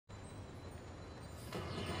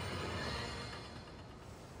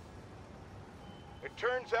It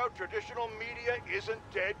turns out traditional media isn't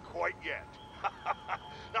dead quite yet.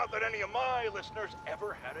 Not that any of my listeners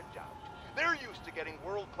ever had a doubt. They're used to getting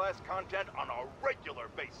world-class content on a regular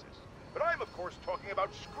basis. But I'm, of course, talking about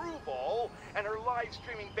Screwball and her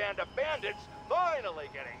live-streaming band of bandits finally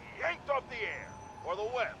getting yanked off the air. Or the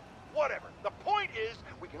web. Whatever. The point is,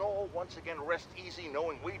 we can all once again rest easy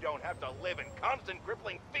knowing we don't have to live in constant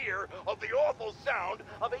crippling fear of the awful sound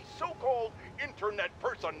of a so-called internet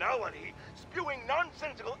personality spewing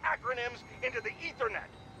nonsensical acronyms into the Ethernet.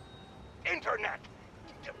 Internet.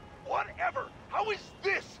 Whatever. How is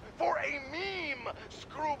this for a meme,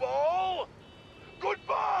 Screwball?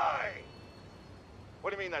 Goodbye!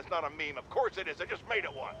 What do you mean that's not a meme? Of course it is. I just made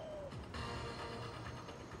it one.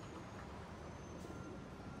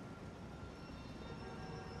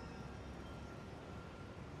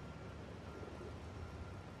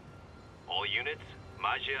 All units,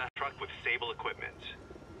 Magia truck with Sable equipment.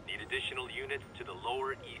 Need additional units to the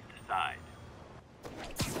lower east side.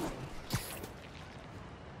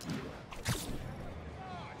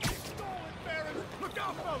 Look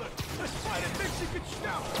out, fellas! This fighter thinks he can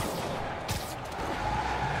shout!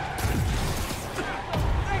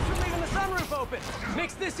 Thanks for leaving the sunroof open!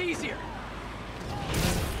 Makes this easier!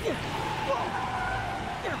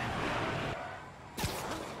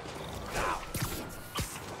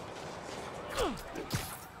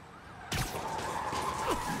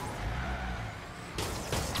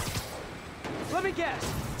 Let me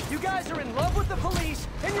guess. You guys are in love with the police,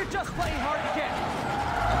 and you're just playing hard to get.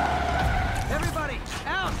 Everybody,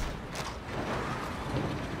 out!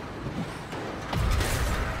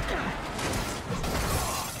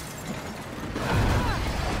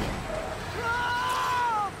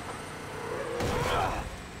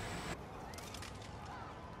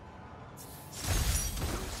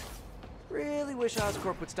 Really wish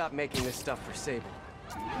Oscorp would stop making this stuff for Sable.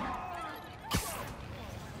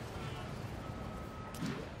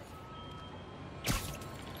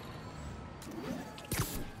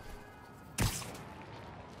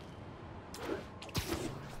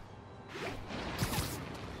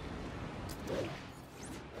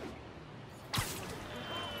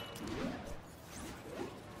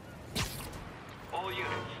 All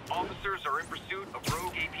units, officers are in pursuit of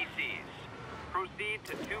rogue APCs. Proceed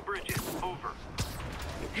to 2 bridges. Over.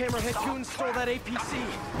 Hammerhead goons stole that APC.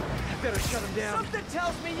 I better shut him down. Something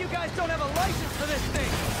tells me you guys don't have a license for this thing.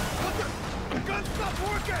 What the gun stopped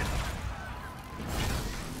working!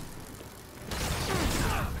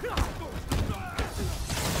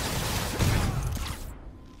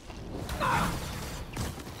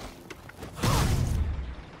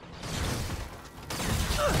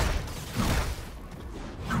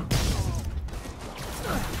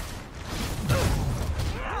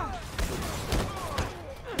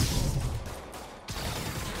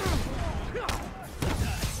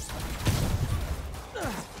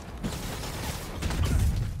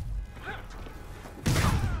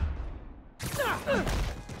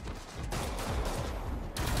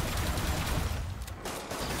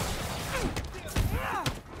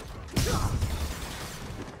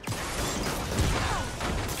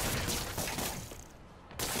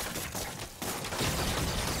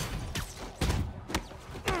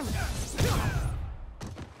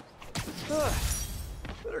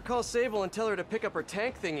 Better call Sable and tell her to pick up her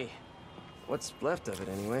tank thingy. What's left of it,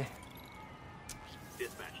 anyway.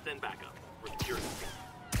 Dispatch, send backup. We're securing the scene.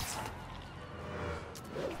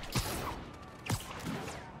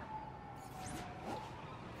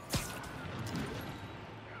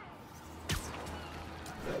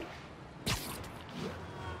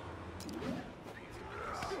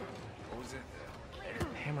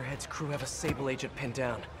 Hammerhead's crew have a Sable agent pinned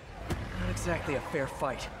down. Not exactly a fair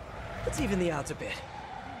fight. Let's even the odds a bit.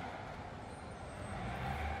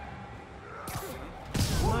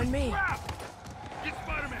 Mind me. Get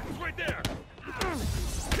Spider-Man! He's right there!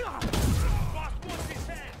 Boss wants his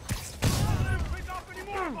head! Don't let him pick off any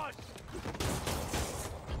more of us!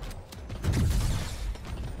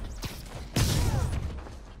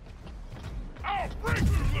 I'll break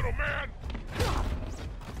you, little man!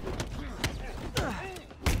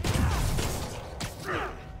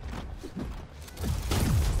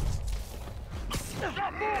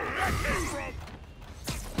 Stop moving! That came from!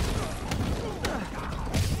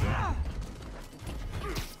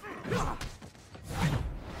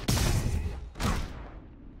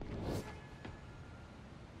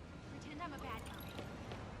 Pretend I'm a bad guy.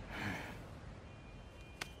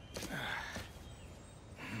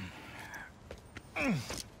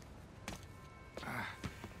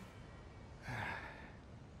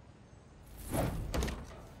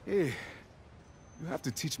 Hey, you have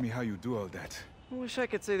to teach me how you do all that. I wish I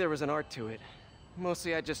could say there was an art to it.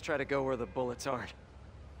 Mostly I just try to go where the bullets aren't.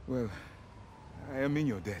 Well, I am in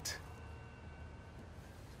your debt.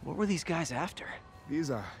 What were these guys after?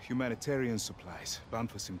 These are humanitarian supplies,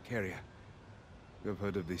 bound for Simcaria. You have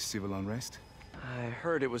heard of the civil unrest? I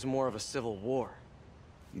heard it was more of a civil war.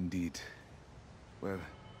 Indeed. Well,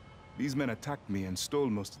 these men attacked me and stole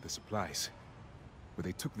most of the supplies. Where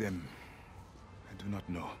they took them, I do not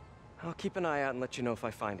know. I'll keep an eye out and let you know if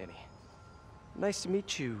I find any. Nice to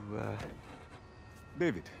meet you,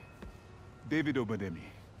 David. David Obademi.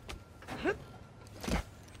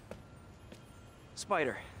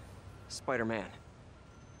 Spider. Spider-Man.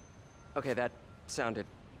 Okay, that sounded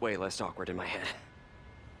way less awkward in my head.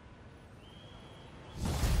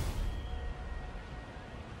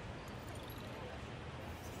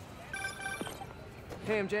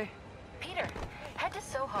 Hey, MJ. Peter, head to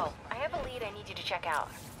Soho. I have a lead I need you to check out.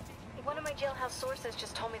 One of my jailhouse sources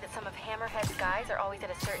just told me that some of Hammerhead's guys are always at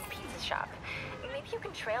a certain pizza shop. Maybe you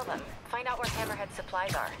can trail them, find out where Hammerhead's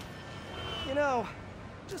supplies are. You know,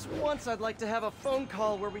 just once I'd like to have a phone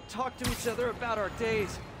call where we talk to each other about our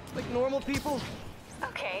days, like normal people.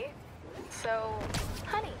 Okay, so,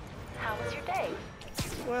 honey, how was your day?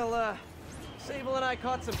 Well, Sable and I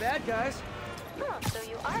caught some bad guys. Oh, so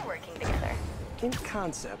you are working together. In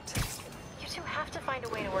concept. You two have to find a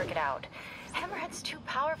way to work it out. Hammerhead's too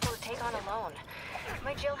powerful to take on alone.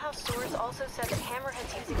 My jailhouse source also said that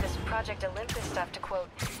Hammerhead's using this Project Olympus stuff to, quote,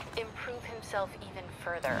 improve himself even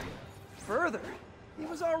further. Further? He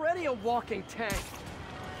was already a walking tank.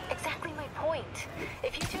 Exactly my point.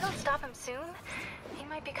 If you two don't stop him soon, he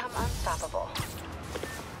might become unstoppable.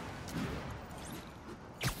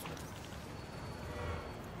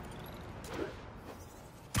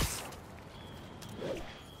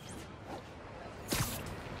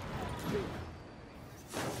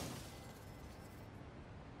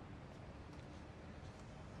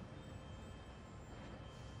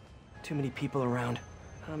 Too many people around.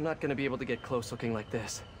 I'm not gonna be able to get close looking like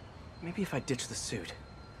this. Maybe if I ditch the suit.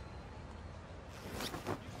 Say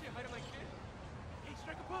hi to my kid. Hey,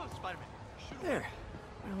 strike a pose, Spider-Man. Shoot. There.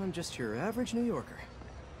 Well, I'm just your average New Yorker.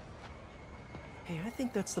 Hey, I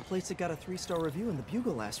think that's the place that got a 3-star review in the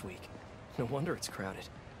Bugle last week. No wonder it's crowded.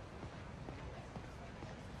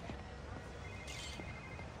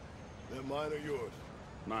 That mine or yours?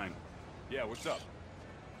 Mine. Yeah, what's up?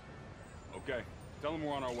 Okay, tell him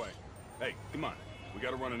we're on our way. Hey, come on. We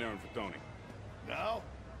gotta run an errand for Tony. Now?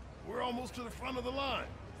 We're almost to the front of the line.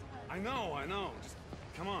 I know. Just,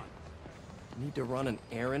 come on. Need to run an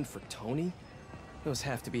errand for Tony? Those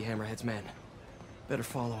have to be Hammerhead's men. Better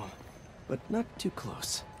follow him, but not too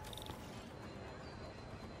close.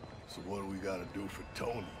 So what do we gotta do for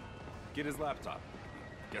Tony? Get his laptop.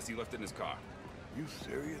 Guess he left it in his car. You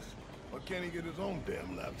serious? Why can't he get his own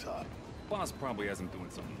damn laptop? Boss probably hasn't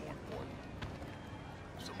doing something more important.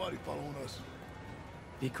 Somebody following us?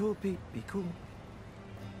 Be cool, Pete. Be cool.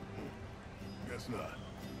 Guess not.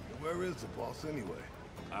 Where is the boss anyway?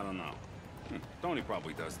 I don't know. Tony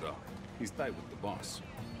probably does, though. He's tight with the boss.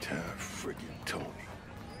 Damn freaking Tony.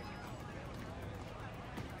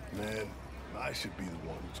 Man, I should be the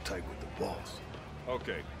one who's tight with the boss.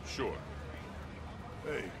 Okay, sure.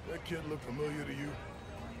 Hey, that kid look familiar to you?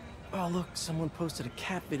 Oh, look, someone posted a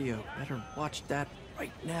cat video. Better watch that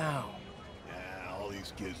right now. Yeah, all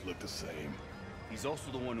these kids look the same. He's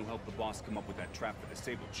also the one who helped the boss come up with that trap for the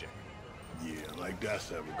Sable chick. Yeah, like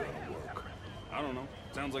that's ever gonna work. I don't know.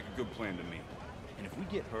 Sounds like a good plan to me. And if we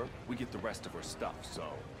get her, we get the rest of her stuff, so...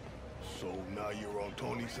 So now you're on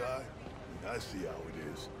Tony's side? I see how it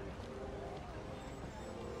is.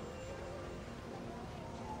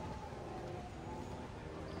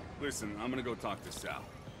 Listen, I'm gonna go talk to Sal.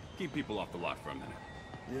 Keep people off the lot for a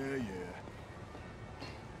minute.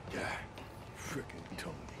 Yeah. Frickin'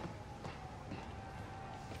 Tony.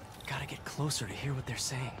 Gotta get closer to hear what they're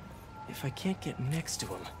saying. If I can't get next to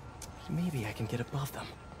them, maybe I can get above them.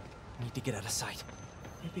 Need to get out of sight.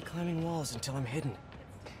 Maybe climbing walls until I'm hidden.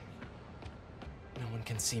 No one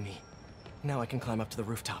can see me. Now I can climb up to the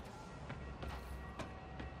rooftop.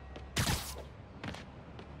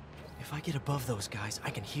 If I get above those guys, I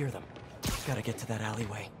can hear them. Gotta get to that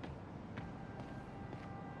alleyway.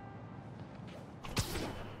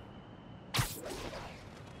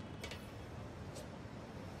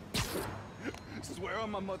 Swear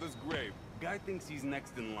on my mother's grave. Guy thinks he's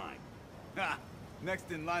next in line. Ha!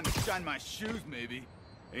 Next in line to shine my shoes, maybe.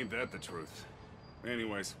 Ain't that the truth?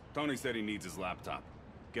 Anyways, Tony said he needs his laptop.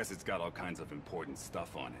 Guess it's got all kinds of important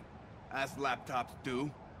stuff on it. As laptops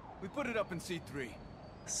do. We put it up in C3.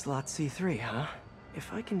 Slot C3, huh?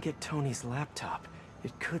 If I can get Tony's laptop,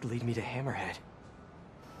 it could lead me to Hammerhead.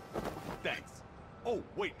 Thanks. Oh,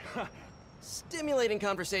 wait. Stimulating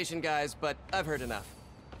conversation, guys, but I've heard enough.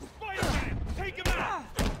 Spider-Man! Take him out!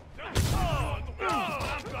 Oh,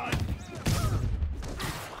 I'm done!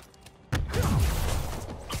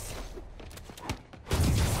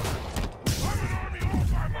 I'm an army all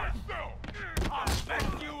by myself! I'll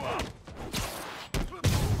back you up!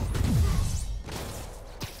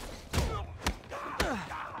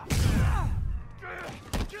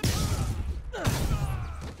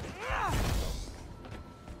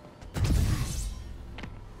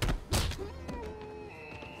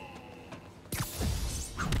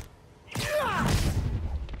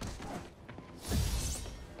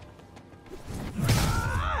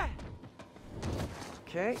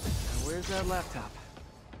 Okay, now where's that laptop?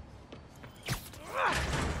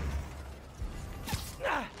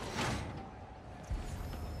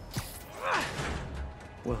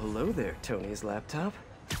 Well, hello there, Tony's laptop.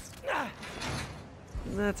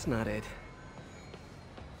 That's not it.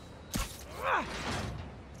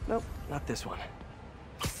 Nope, not this one.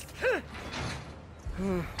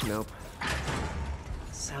 Nope.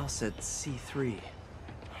 Sal said C3.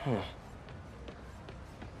 Huh.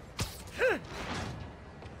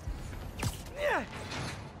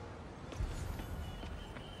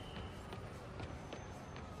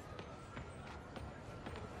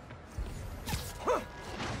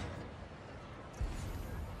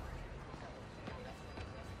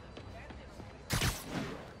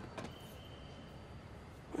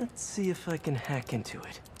 Let's see if I can hack into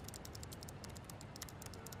it.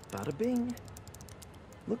 Bada bing.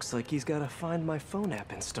 Looks like he's got a Find My Phone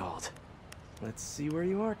app installed. Let's see where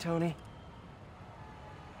you are, Tony.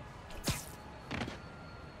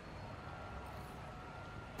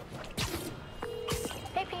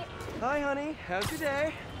 Hey, Pete. Hi, honey. How's your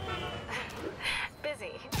day?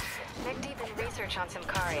 Busy. Neck deep in research on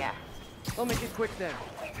Simcaria. I'll make it quick then.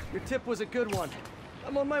 Your tip was a good one.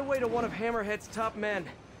 I'm on my way to one of Hammerhead's top men.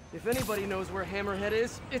 If anybody knows where Hammerhead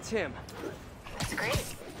is, it's him. That's great.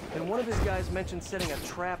 And one of his guys mentioned setting a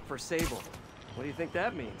trap for Sable. What do you think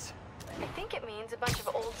that means? I think it means a bunch of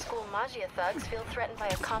old-school Magia thugs feel threatened by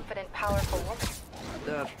a confident, powerful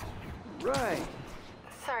woman. Right.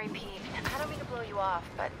 Sorry, Pete. I don't mean to blow you off,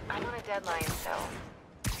 but I'm on a deadline, so...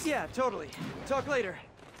 Yeah, totally. Talk later.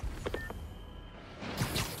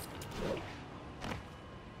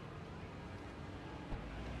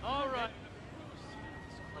 All right.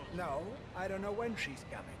 No, I don't know when she's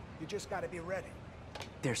coming. You just gotta be ready.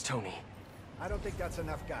 There's Tony. I don't think that's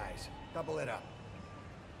enough guys. Double it up.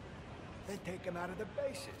 Then take them out of the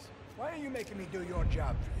bases. Why are you making me do your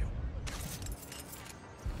job for you?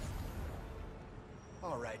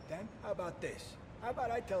 All right, then. How about this? How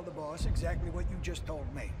about I tell the boss exactly what you just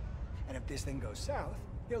told me? And if this thing goes south,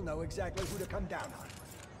 he'll know exactly who to come down on.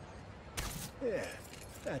 Yeah,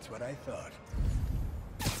 that's what I thought.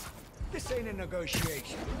 This ain't a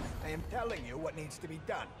negotiation. I am telling you what needs to be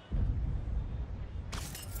done.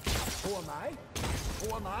 Who am I?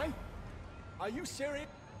 Who am I? Are you serious?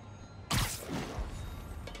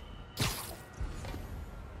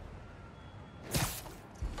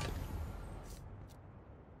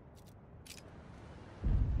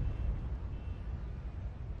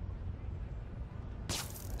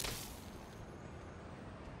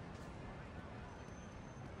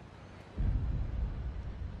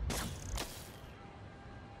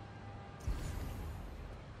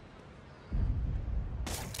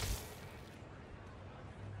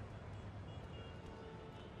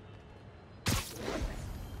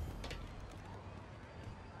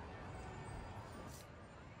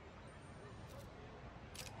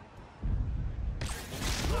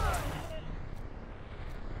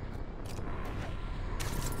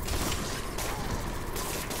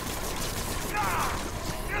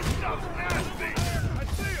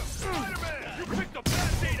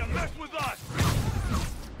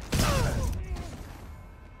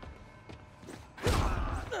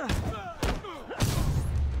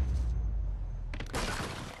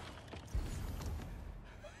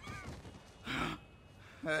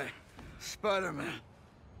 Hey, Spider-Man.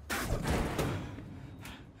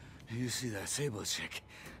 You see that Sable chick?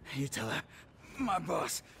 You tell her my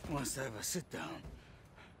boss wants to have a sit-down.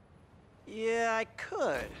 Yeah, I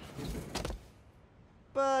could.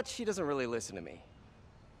 But she doesn't really listen to me.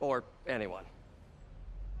 Or anyone.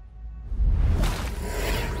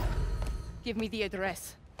 Give me the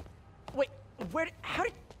address. Wait, how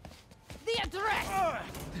did... The address!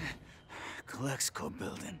 Colexco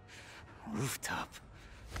building. Rooftop.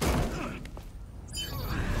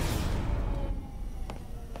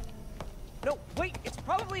 No, wait, it's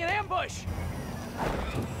probably an ambush!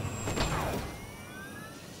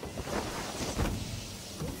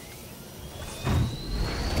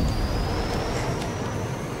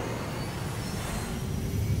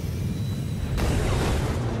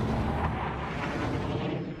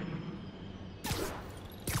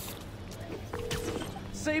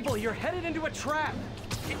 Sable, you're headed into a trap!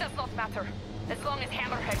 It does not matter, as long as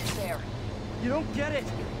Hammerhead is there. You don't get it!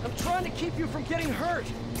 I'm trying to keep you from getting hurt!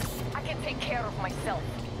 I can take care of myself.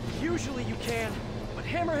 Usually you can, but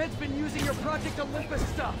Hammerhead's been using your Project Olympus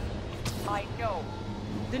stuff. I know.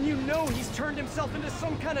 Then you know he's turned himself into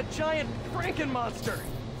some kind of giant Frankenmonster!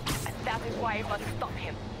 And that is why I must stop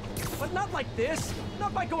him. But not like this!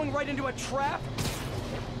 Not by going right into a trap!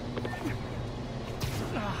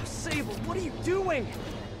 Ah, Sable, what are you doing?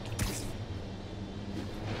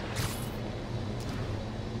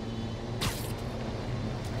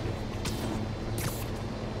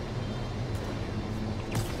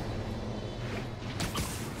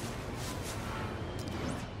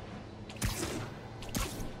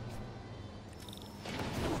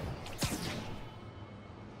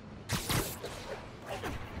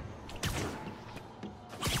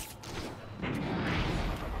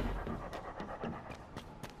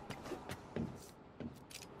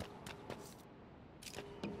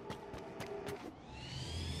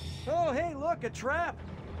 Oh, hey, look, a trap!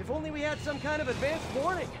 If only we had some kind of advanced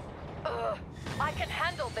warning! I can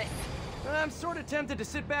handle this. I'm sort of tempted to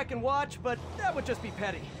sit back and watch, but that would just be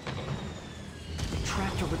petty.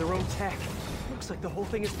 Trapped her with her own tech. Looks like the whole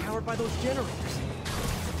thing is powered by those generators.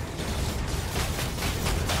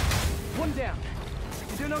 One down.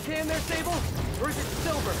 You doing okay in there, Sable? Or is it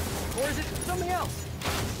silver? Or is it something else?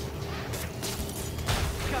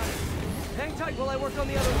 Got it. Hang tight while I work on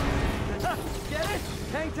the other one. Get it?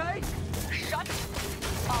 Hang tight? Shut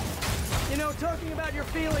up. You know, talking about your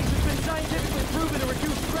feelings has been scientifically proven to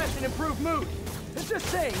reduce stress and improve mood. It's just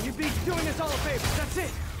saying, you'd be doing us all a favor. That's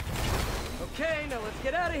it. Okay, now let's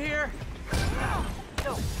get out of here.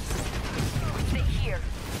 No. Stay here.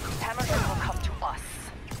 Hammerhead will come to us.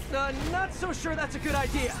 Not so sure that's a good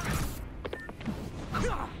idea.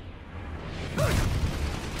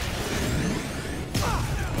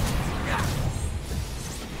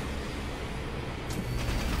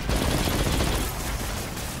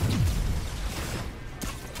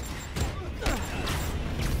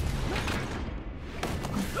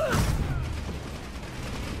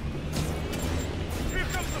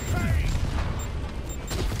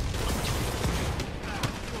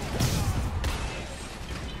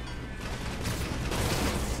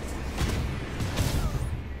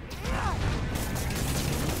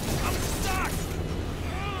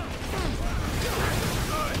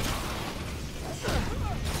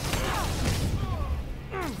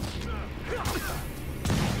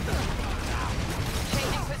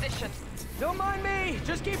 Don't mind me!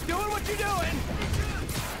 Just keep doing what you're doing!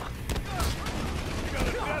 You got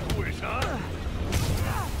a death wish, huh?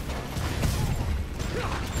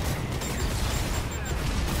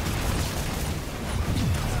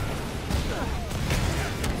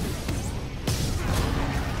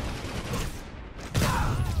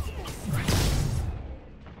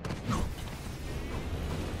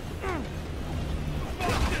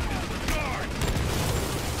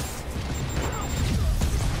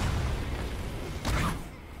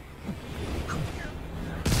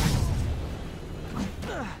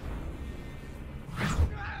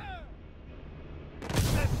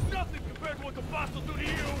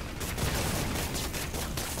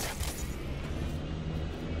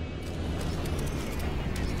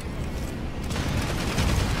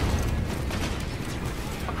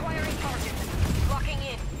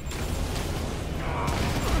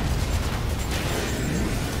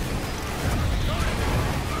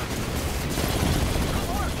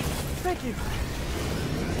 Thank you.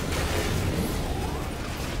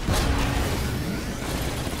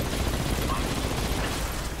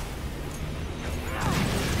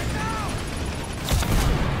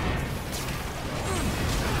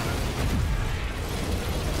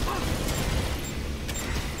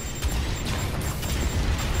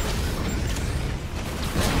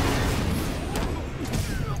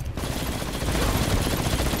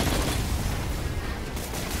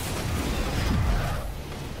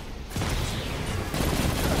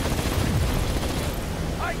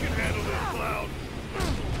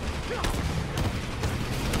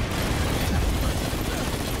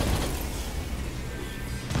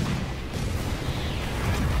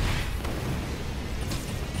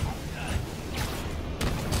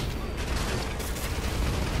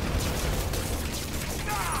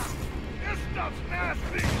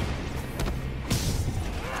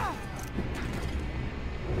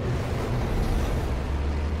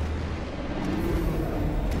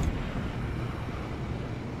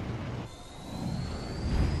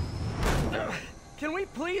 Can we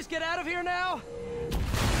please get out of here now?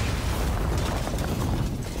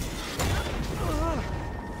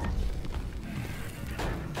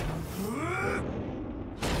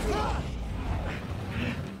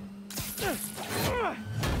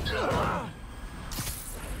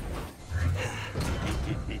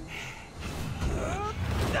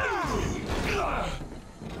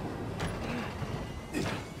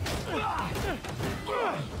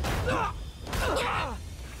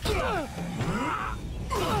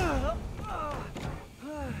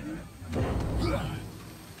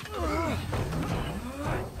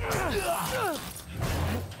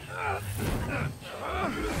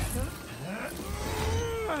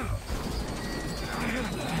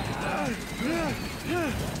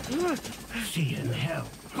 See you in hell,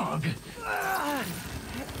 bug.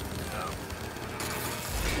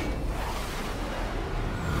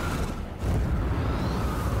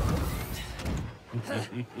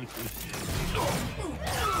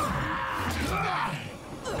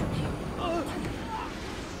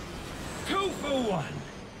 Two for one.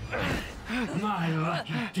 My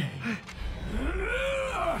lucky day.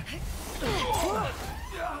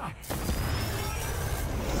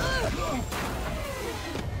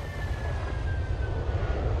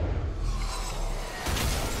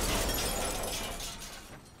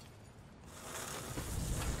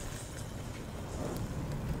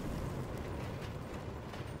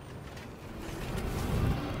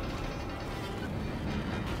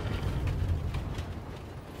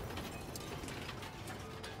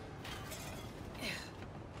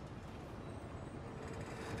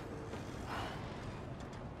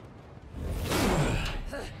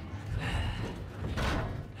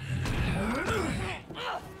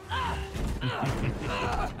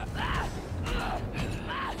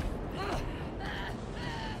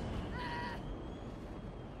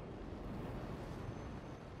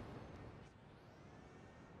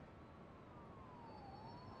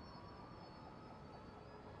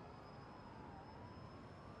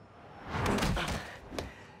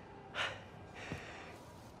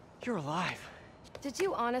 You're alive. Did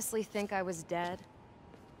you honestly think I was dead?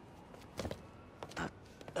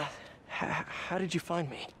 How did you find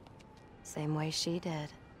me? Same way she did.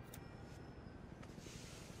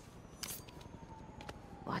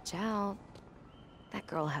 Watch out. That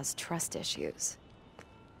girl has trust issues.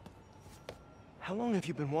 How long have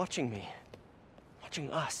you been watching me? Watching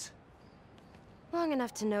us? Long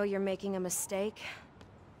enough to know you're making a mistake.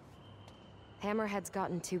 Hammerhead's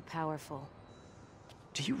gotten too powerful.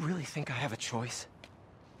 Do you really think I have a choice?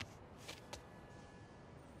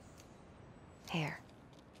 Here.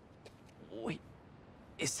 Wait,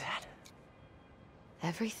 is that?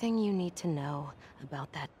 Everything you need to know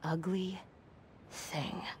about that ugly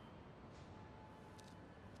thing.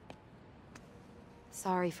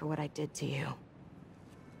 Sorry for what I did to you.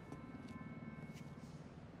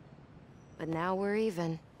 But now we're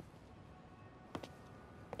even.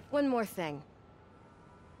 One more thing.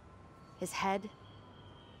 His head,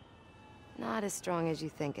 not as strong as you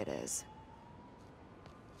think it is.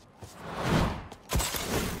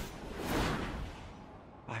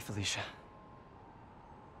 Bye, Felicia.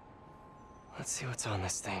 Let's see what's on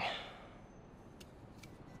this thing.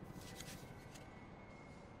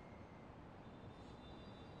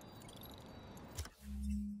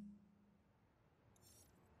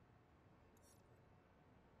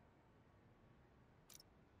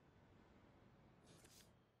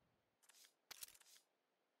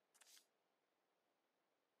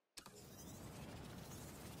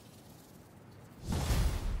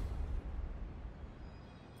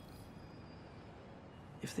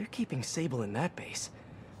 If they're keeping Sable in that base,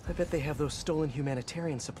 I bet they have those stolen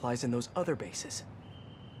humanitarian supplies in those other bases.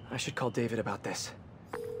 I should call David about this.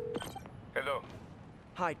 Hello.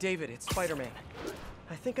 Hi, David, it's Spider-Man.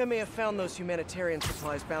 I think I may have found those humanitarian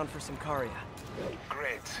supplies bound for Symkaria.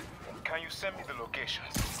 Great. Can you send me the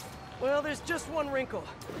locations? Well, there's just one wrinkle.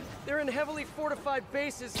 They're in heavily fortified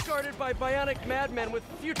bases guarded by bionic madmen with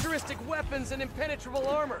futuristic weapons and impenetrable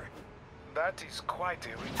armor. That is quite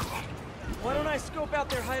a wrinkle. Why don't I scope out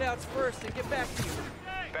their hideouts first and get back to you?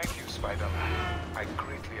 Thank you, Spider-Man. I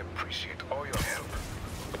greatly appreciate all your help.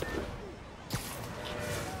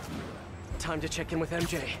 Time to check in with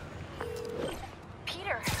MJ.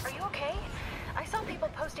 Peter, are you okay? I saw people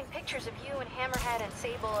posting pictures of you and Hammerhead and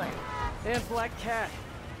Sable and... And Black Cat.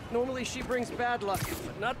 Normally she brings bad luck,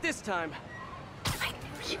 but not this time. I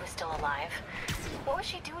knew she was still alive. What was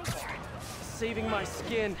she doing there? Saving my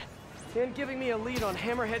skin. And giving me a lead on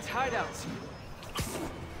Hammerhead's hideouts.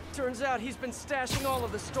 Turns out he's been stashing all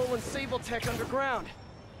of the stolen Sable tech underground.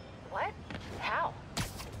 What? How?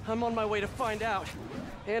 I'm on my way to find out.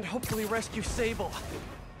 And hopefully rescue Sable.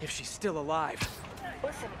 If she's still alive.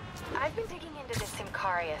 Listen, I've been digging into this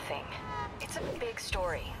Symkaria thing. It's a big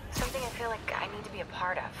story. Something I feel like I need to be a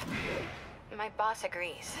part of. My boss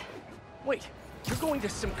agrees. Wait, you're going to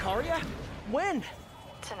Symkaria? When?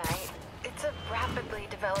 Tonight. It's a rapidly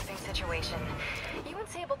developing situation. You and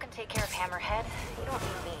Sable can take care of Hammerhead. You don't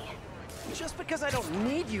need me. Just because I don't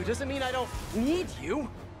need you doesn't mean I don't need you.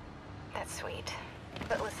 That's sweet.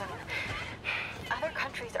 But listen, other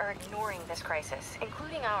countries are ignoring this crisis,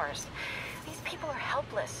 including ours. These people are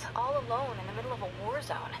helpless, all alone in the middle of a war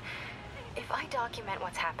zone. If I document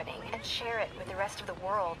what's happening and share it with the rest of the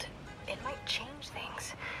world, it might change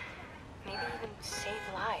things. Maybe even save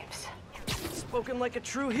lives. Spoken like a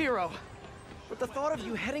true hero. but the thought of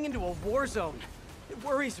you heading into a war zone, it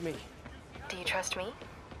worries me. Do you trust me?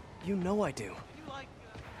 You know I do.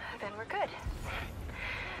 Then we're good.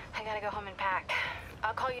 I gotta go home and pack.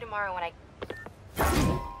 I'll call you tomorrow when I...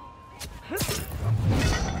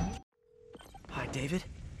 Hi, David.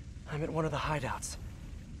 I'm at one of the hideouts.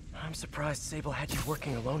 I'm surprised Sable had you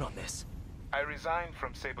working alone on this. I resigned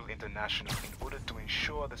from Sable International in order to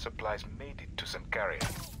ensure the supplies made it to Symkaria.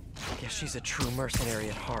 Guess she's a true mercenary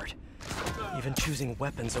at heart. Even choosing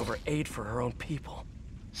weapons over aid for her own people.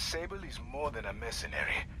 Sable is more than a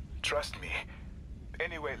mercenary. Trust me.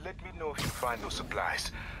 Anyway, let me know if you find those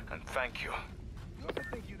supplies. And thank you. Why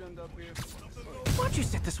don't you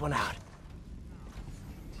sit this one out?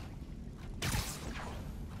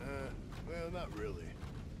 Well, not really.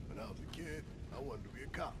 When I was a kid, I wanted to be a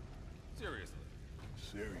cop. Seriously?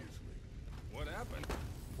 Seriously. What happened?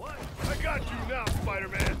 What? I got you now,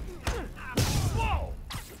 Spider-Man! Whoa!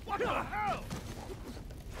 What the hell?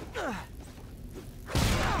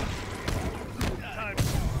 Time.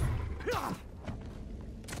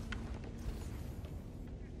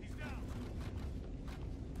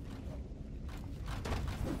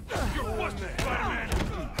 You're busted, Spider-Man!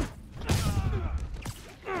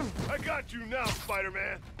 I got you now,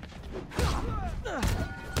 Spider-Man!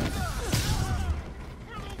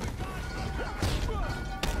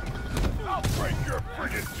 I'll break your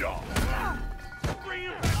friggin' jaw! Bring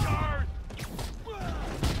him back hard!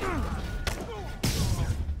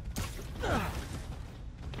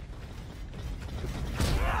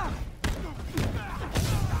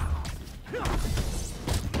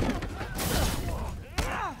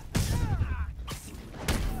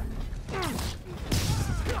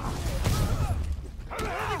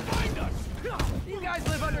 You guys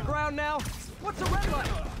live underground now? What's the red light?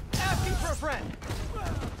 Asking for a friend.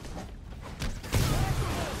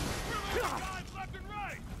 Left and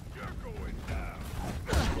right! You're going down!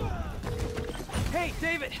 Hey,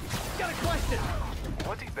 David, got a question.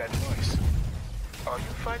 What is that noise? Are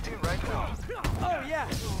you fighting right now? Oh, yeah.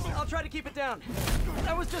 I'll try to keep it down.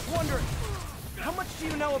 I was just wondering, how much do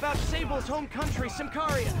you know about Sable's home country,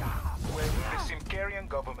 Symkaria? Well, the Symkarian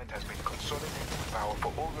government has been consolidating power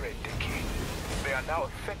for over a decade. They are now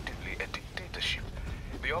effectively a dictatorship.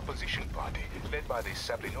 The opposition party, led by the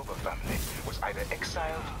Sablinova family, was either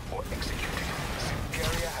exiled or executed.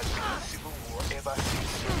 Symkaria has been in civil war ever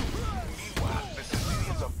since. Meanwhile, the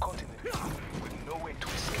civilians are caught in the middle with no way to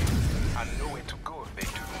escape and nowhere to go if they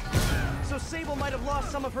do. So Sable might have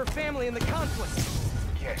lost some of her family in the conflict.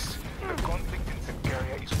 Yes, the conflict in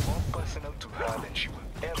Symkaria is more personal to her than she will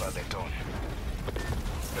ever let on.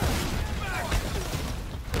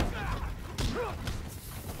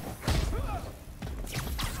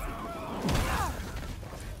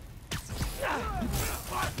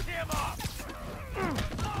 Fuck him up!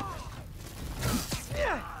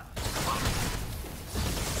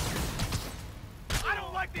 I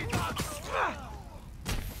don't like these odds!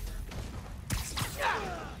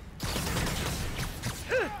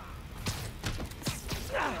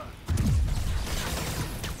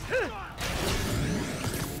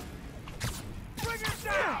 Bring him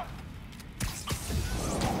down!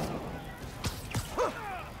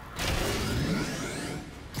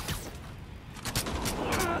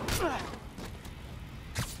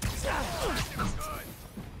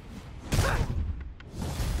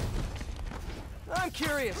 I'm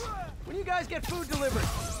curious. When you guys get food delivered,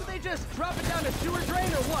 do they just drop it down a sewer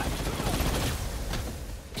drain or what?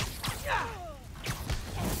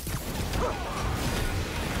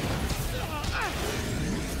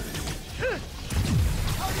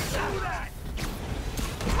 How do you do that?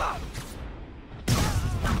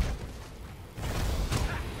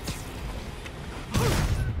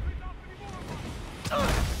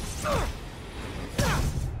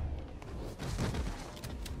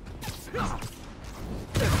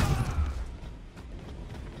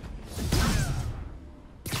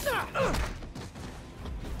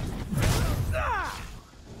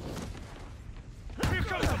 Here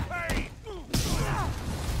comes the pain!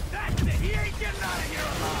 That's it! He ain't getting out of here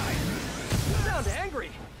alive! You sound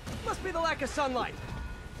angry. Must be the lack of sunlight.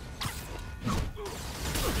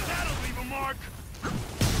 That'll leave a mark!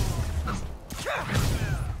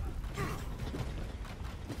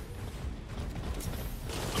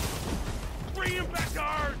 Bring him back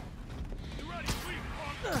hard! You ready, sweet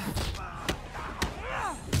punk?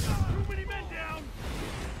 Too many men down!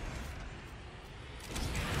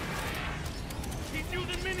 He's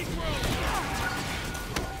using mini throws!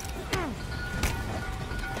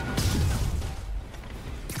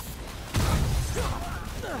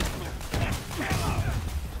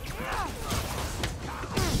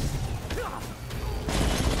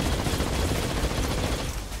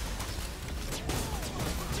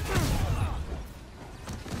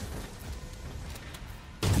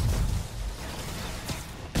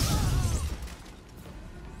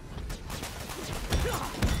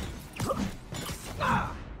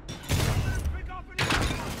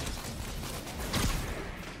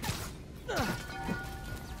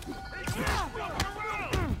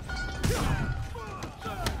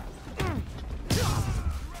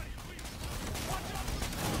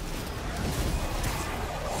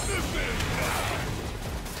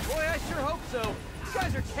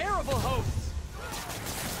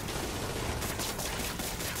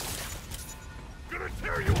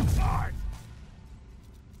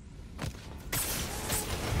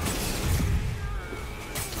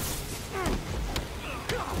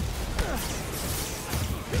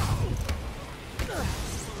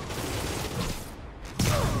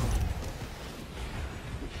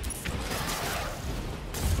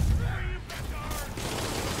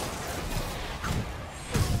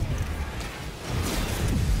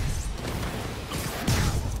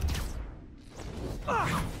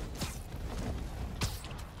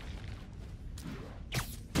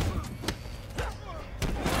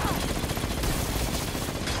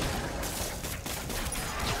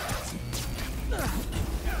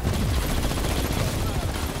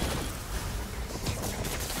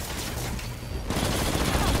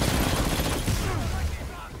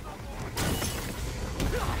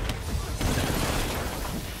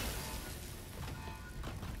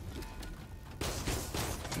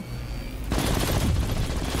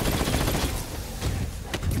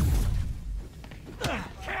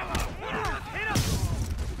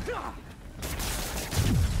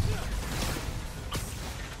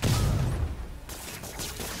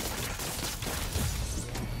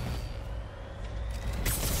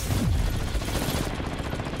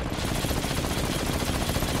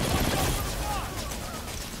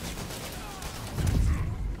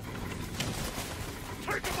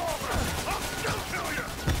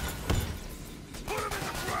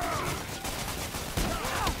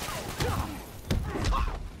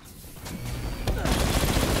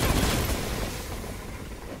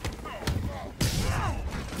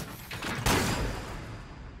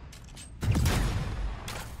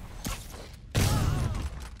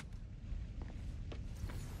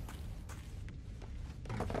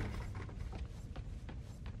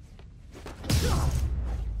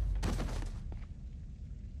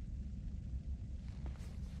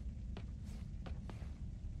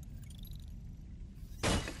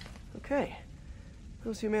 Okay.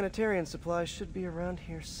 Those humanitarian supplies should be around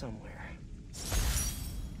here somewhere.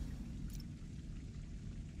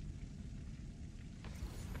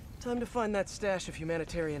 Time to find that stash of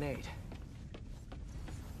humanitarian aid.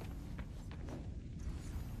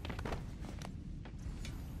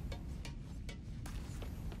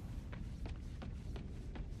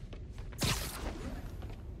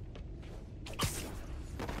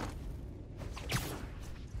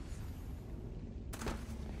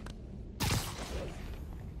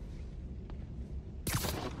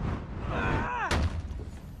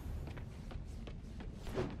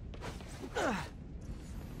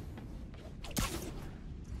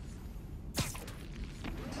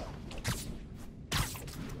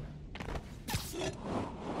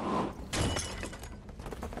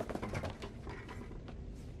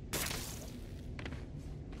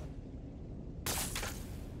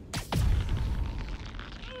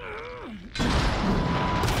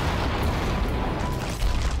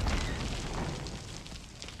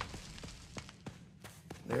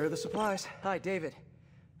 There are the supplies. Hi, David.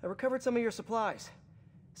 I recovered some of your supplies.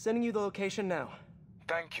 Sending you the location now.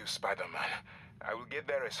 Thank you, Spider-Man. I will get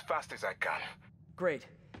there as fast as I can. Great.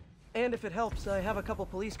 And if it helps, I have a couple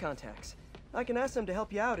police contacts. I can ask them to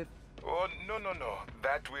help you out if... Oh, no.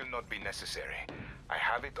 That will not be necessary. I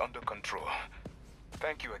have it under control.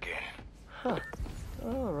 Thank you again. Huh.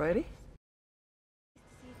 Alrighty.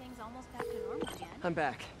 See things almost back to normal again. I'm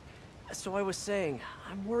back. So I was saying,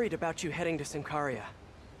 I'm worried about you heading to Sincaria.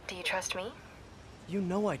 Do you trust me? You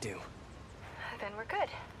know I do. Then we're good.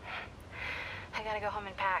 I gotta go home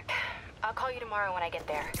and pack. I'll call you tomorrow when I get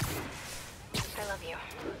there. I love you.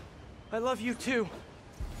 I love you too.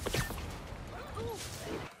 I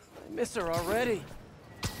miss her already.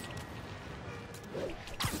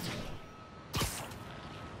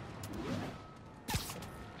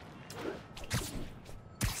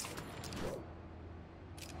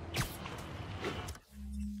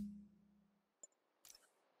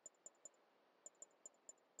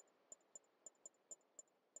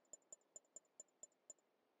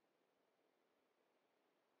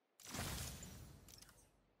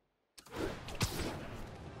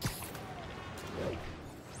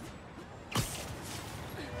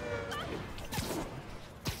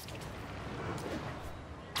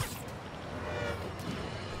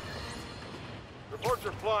 Reports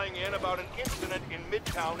are flying in about an incident in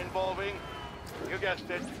Midtown involving, you guessed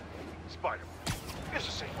it, Spider-Man. It's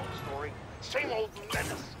the same old story, same old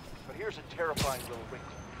menace. But here's a terrifying little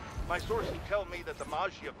wrinkle. My sources tell me that the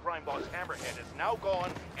Maggia crime boss Hammerhead is now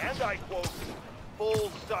gone, and I quote,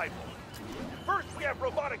 full cyborg. First we have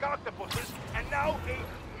robotic octopuses, and now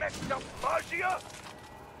a messed up Maggia?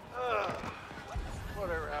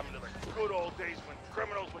 Whatever happened to the good old days when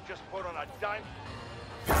criminals would just put on a dime?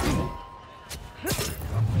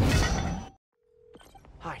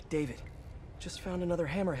 Hi, David. Just found another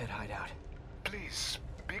Hammerhead hideout. Please,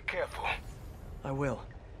 be careful. I will.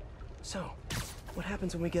 So, what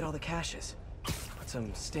happens when we get all the caches? Put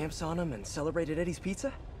some stamps on them and celebrate at Eddie's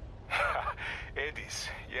Pizza? Eddie's,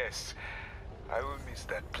 yes. I will miss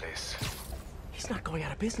that place. He's not going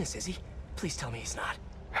out of business, is he? Please tell me he's not.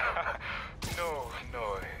 No.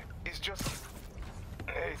 It's just...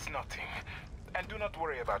 It's nothing. And do not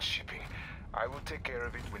worry about shipping. I will take care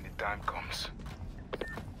of it when the time comes.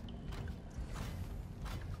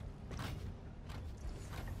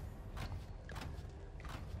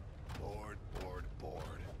 Bored.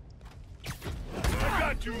 I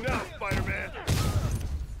got you now, Spider-Man!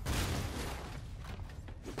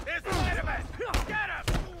 It's Spider-Man! Get him!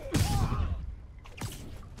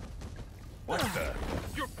 What the?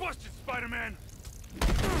 You're busted, Spider-Man!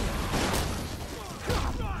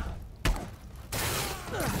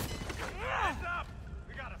 Hands up!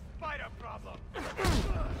 We got a spider problem!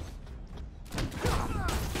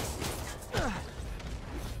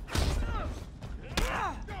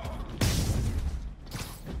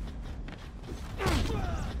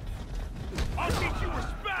 I'll teach you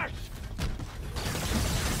respect!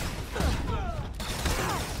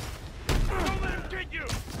 Don't let him get you!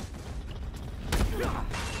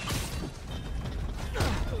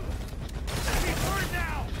 He's hurt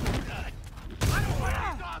now! I don't want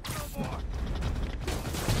any dogs no more!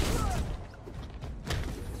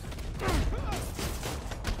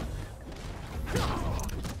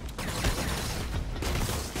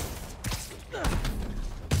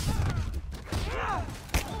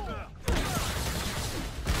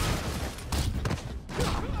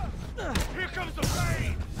 Here comes the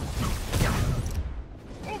rain!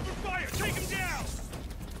 Open fire! Take him down!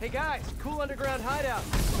 Hey guys, cool underground hideout.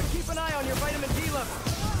 But keep an eye on your vitamin D level.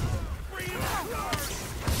 Free him!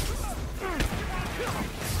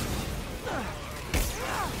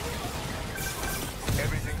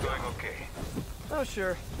 Oh,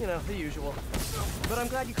 sure. You know, the usual. But I'm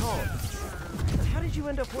glad you called. How did you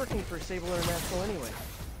end up working for Sable International anyway?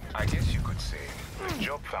 I guess you could say the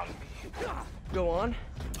job found me. Go on.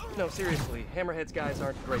 No, seriously, Hammerhead's guys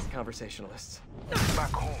aren't great conversationalists.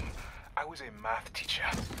 Back home, I was a math teacher.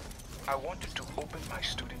 I wanted to open my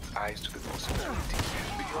students' eyes to the possibility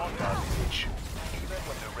beyond our village. Even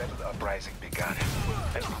when the rebel uprising began,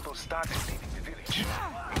 and people started leaving the village,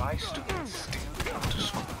 my students still came to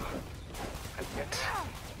school. And yet,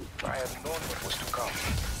 if I had known what was to come,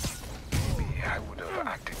 maybe I would have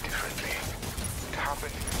acted differently. It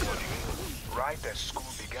happened in the morning, right as school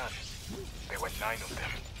began. There were 9 of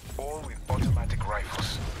them, all with automatic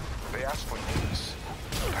rifles. They asked for names,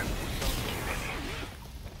 but I would not give any.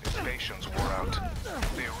 Their patience wore out.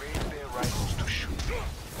 They raised their rifles to shoot me.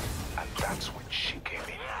 And that's when she came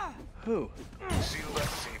in. Who? Silver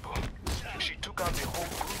Sable. She took out the whole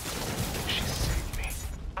group. She saved me.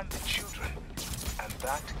 And the children. And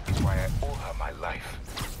that is why I owe her my life.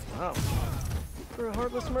 Wow. For a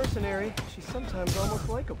heartless mercenary, she's sometimes almost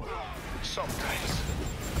likable. Sometimes.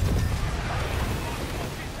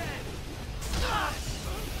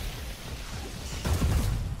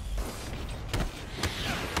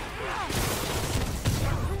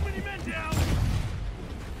 Too many men down!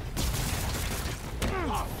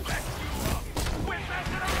 I'll back you up! We're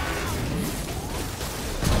messing around!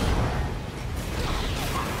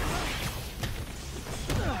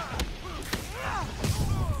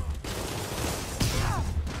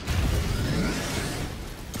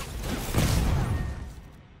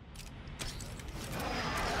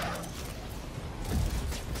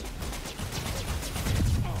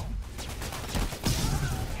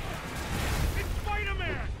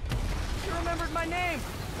 My name!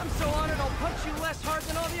 I'm so honored I'll punch you less hard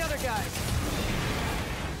than all the other guys!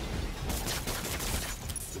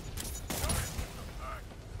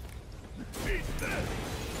 Beat this!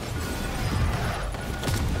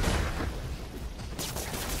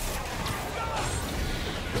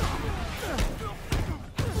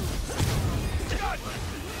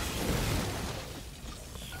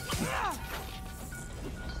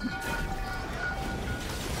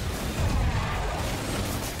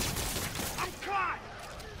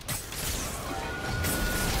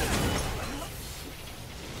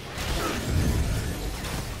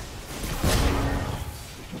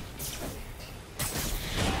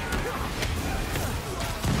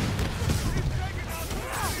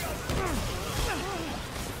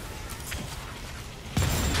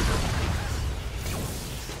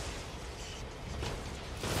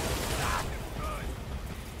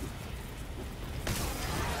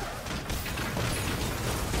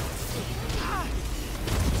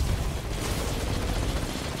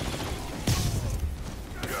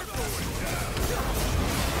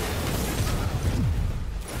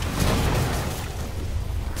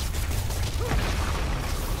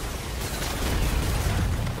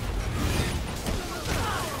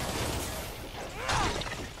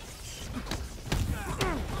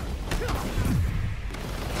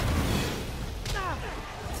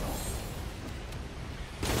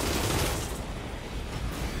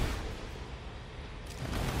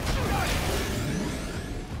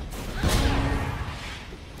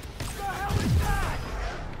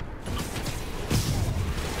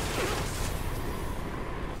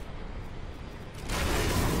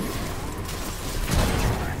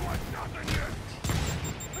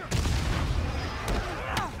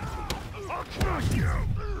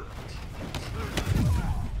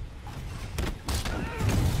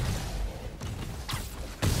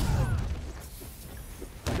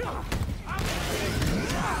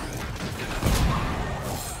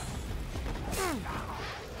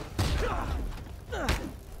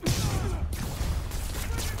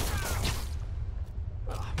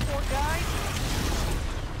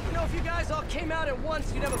 Came out at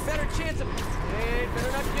once, you'd have a better chance of... Hey,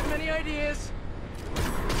 better not give him any ideas.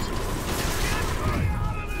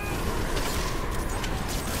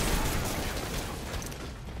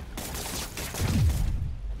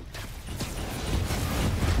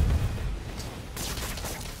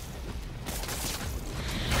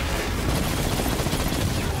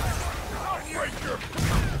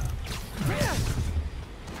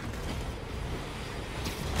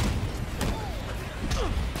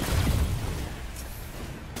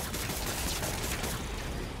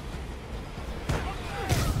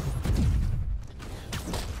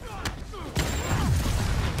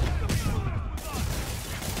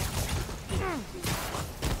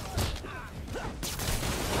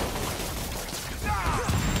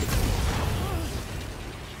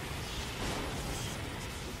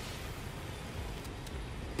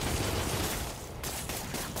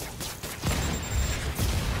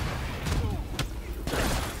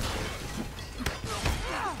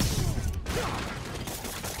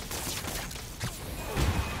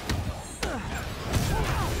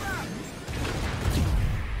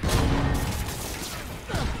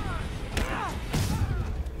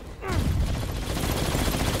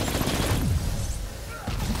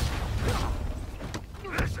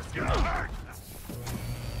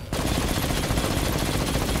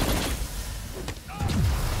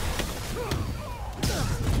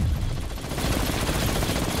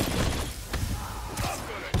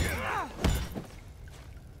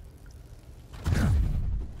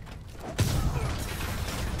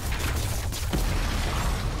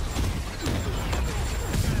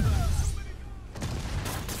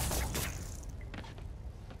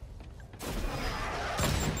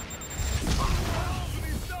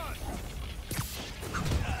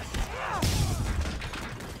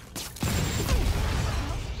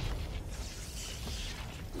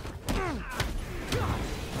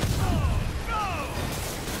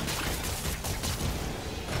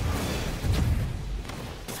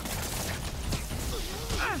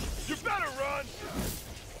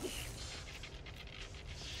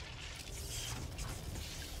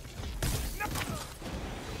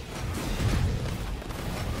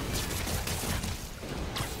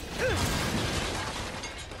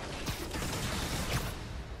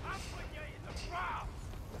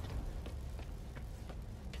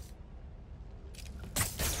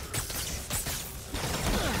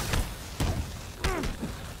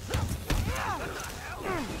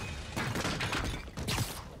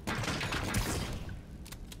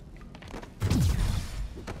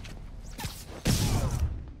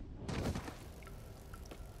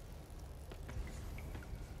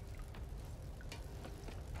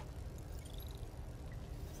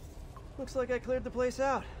 Looks like I cleared the place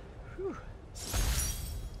out. Whew.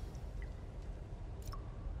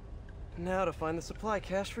 Now to find the supply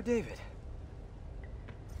cache for David.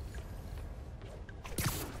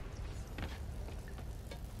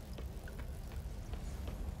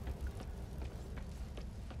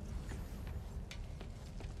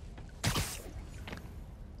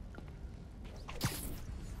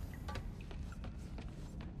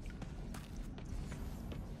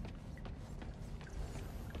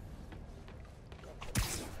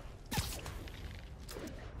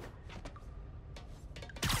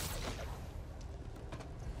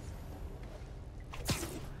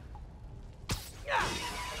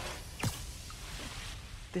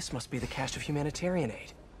 This must be the cache of humanitarian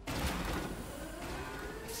aid.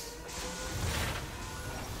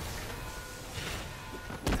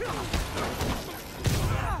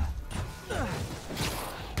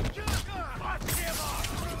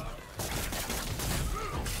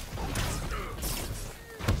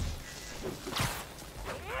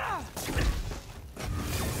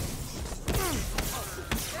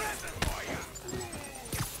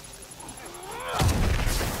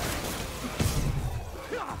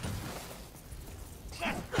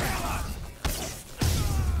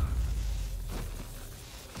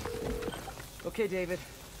 Okay, David.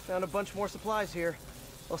 Found a bunch more supplies here.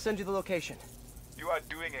 I'll send you the location. You are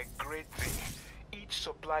doing a great thing. Each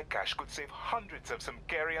supply cache could save hundreds of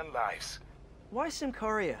Simkarian lives. Why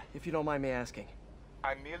Simcaria, if you don't mind me asking?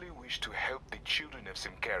 I merely wish to help the children of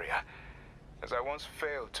Simcaria, as I once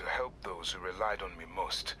failed to help those who relied on me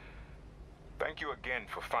most. Thank you again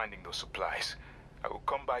for finding those supplies. I will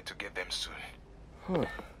come by to get them soon. Huh.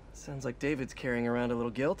 Sounds like David's carrying around a little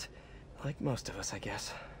guilt. Like most of us, I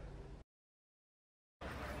guess.